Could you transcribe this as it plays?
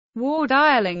War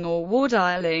dialing or war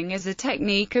dialing is a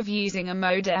technique of using a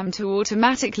modem to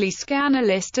automatically scan a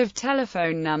list of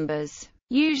telephone numbers,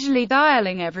 usually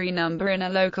dialing every number in a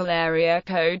local area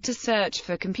code to search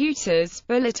for computers,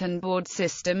 bulletin board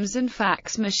systems and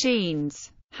fax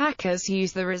machines. Hackers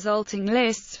use the resulting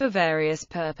lists for various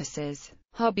purposes.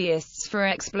 Hobbyists for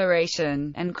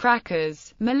exploration, and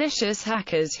crackers, malicious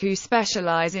hackers who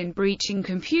specialize in breaching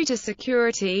computer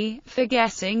security, for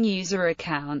guessing user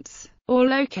accounts, or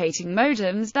locating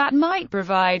modems that might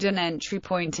provide an entry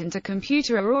point into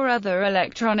computer or other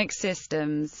electronic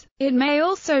systems. It may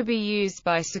also be used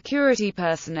by security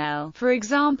personnel, for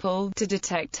example, to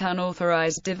detect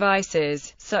unauthorized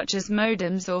devices, such as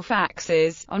modems or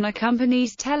faxes, on a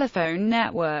company's telephone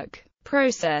network.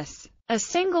 Process. A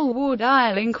single war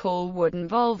dialing call would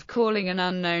involve calling an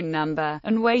unknown number,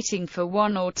 and waiting for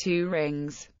one or two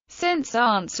rings. Since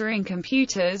answering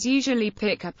computers usually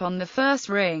pick up on the first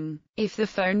ring, if the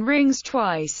phone rings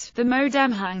twice, the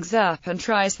modem hangs up and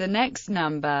tries the next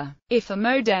number. If a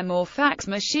modem or fax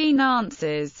machine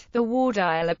answers, the war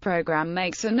dialer program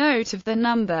makes a note of the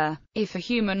number. If a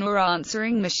human or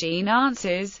answering machine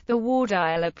answers, the war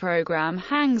dialer program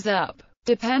hangs up.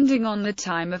 Depending on the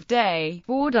time of day,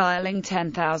 war dialing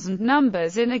 10,000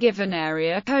 numbers in a given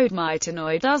area code might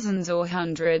annoy dozens or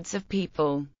hundreds of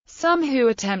people. Some who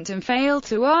attempt and fail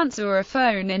to answer a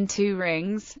phone in 2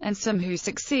 rings, and some who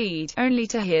succeed, only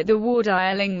to hear the war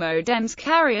dialing modems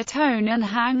carry a tone and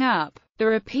hang up. The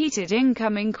repeated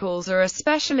incoming calls are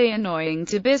especially annoying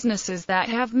to businesses that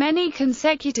have many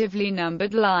consecutively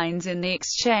numbered lines in the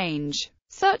exchange,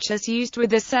 such as used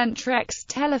with the Centrex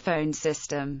telephone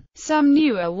system. Some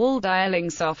newer wall dialing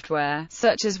software,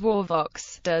 such as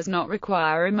Warvox, does not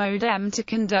require a modem to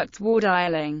conduct war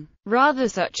dialing. Rather,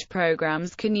 such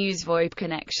programs can use VoIP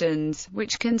connections,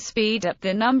 which can speed up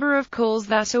the number of calls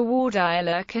that a war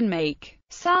dialer can make.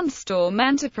 Sandstorm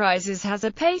Enterprises has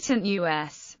a patent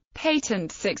U.S.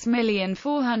 Patent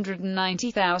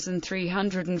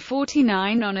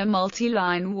 6,490,349 on a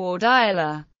multi-line war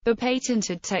dialer. The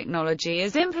patented technology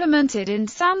is implemented in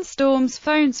Sandstorm's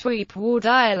phone sweep war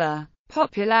dialer.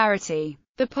 Popularity.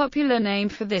 The popular name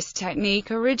for this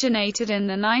technique originated in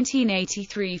the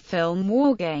 1983 film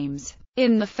War Games.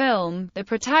 In the film, the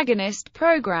protagonist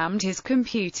programmed his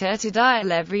computer to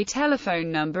dial every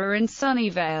telephone number in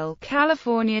Sunnyvale,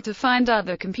 California to find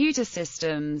other computer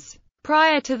systems.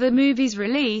 Prior to the movie's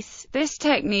release, this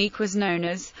technique was known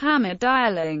as hammer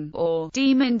dialing or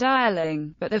demon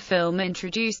dialing, but the film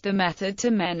introduced the method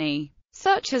to many,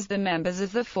 such as the members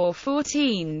of the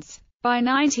 414s. By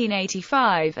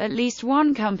 1985, at least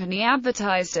one company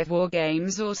advertised a War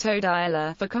Games auto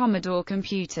dialer for Commodore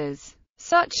computers.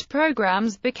 Such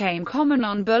programs became common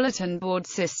on bulletin board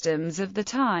systems of the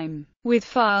time, with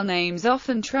file names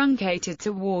often truncated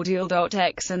to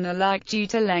wardial.x and the like due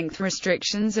to length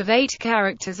restrictions of 8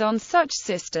 characters on such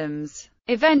systems.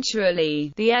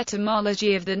 Eventually, the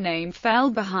etymology of the name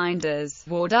fell behind as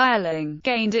war dialing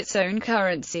gained its own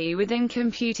currency within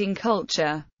computing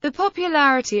culture. The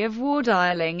popularity of war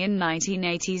dialing in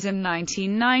 1980s and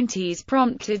 1990s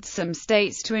prompted some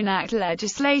states to enact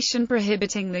legislation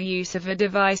prohibiting the use of a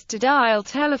device to dial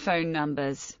telephone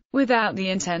numbers without the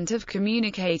intent of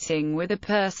communicating with a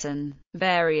person.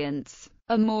 Variants.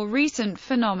 A more recent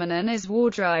phenomenon is war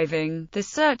driving, the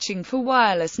searching for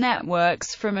wireless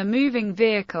networks from a moving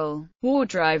vehicle. War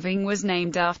driving was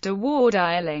named after war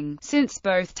dialing, since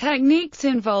both techniques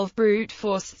involve brute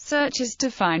force searches to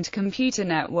find computer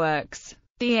networks.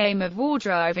 The aim of war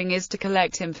driving is to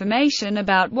collect information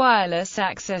about wireless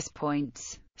access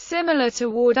points. Similar to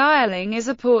war dialing is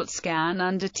a port scan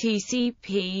under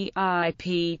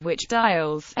TCP/IP, which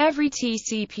dials every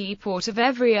TCP port of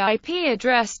every IP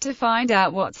address to find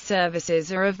out what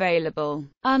services are available.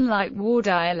 Unlike war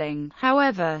dialing,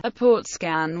 however, a port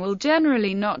scan will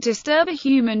generally not disturb a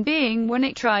human being when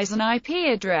it tries an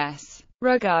IP address,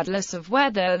 regardless of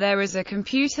whether there is a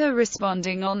computer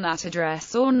responding on that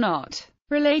address or not.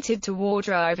 Related to war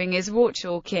driving is war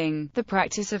chalking, the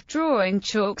practice of drawing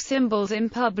chalk symbols in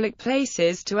public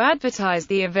places to advertise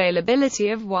the availability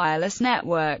of wireless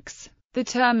networks. The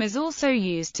term is also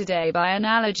used today by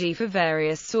analogy for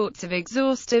various sorts of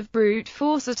exhaustive brute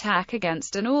force attack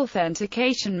against an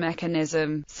authentication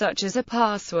mechanism, such as a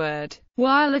password.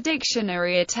 While a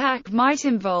dictionary attack might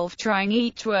involve trying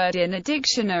each word in a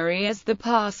dictionary as the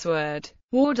password,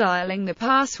 war dialing the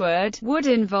password would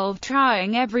involve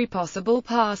trying every possible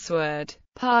password.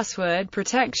 Password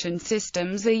protection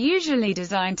systems are usually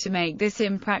designed to make this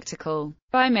impractical,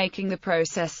 by making the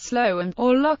process slow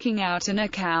or locking out an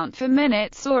account for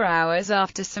minutes or hours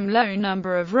after some low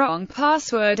number of wrong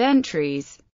password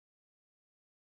entries.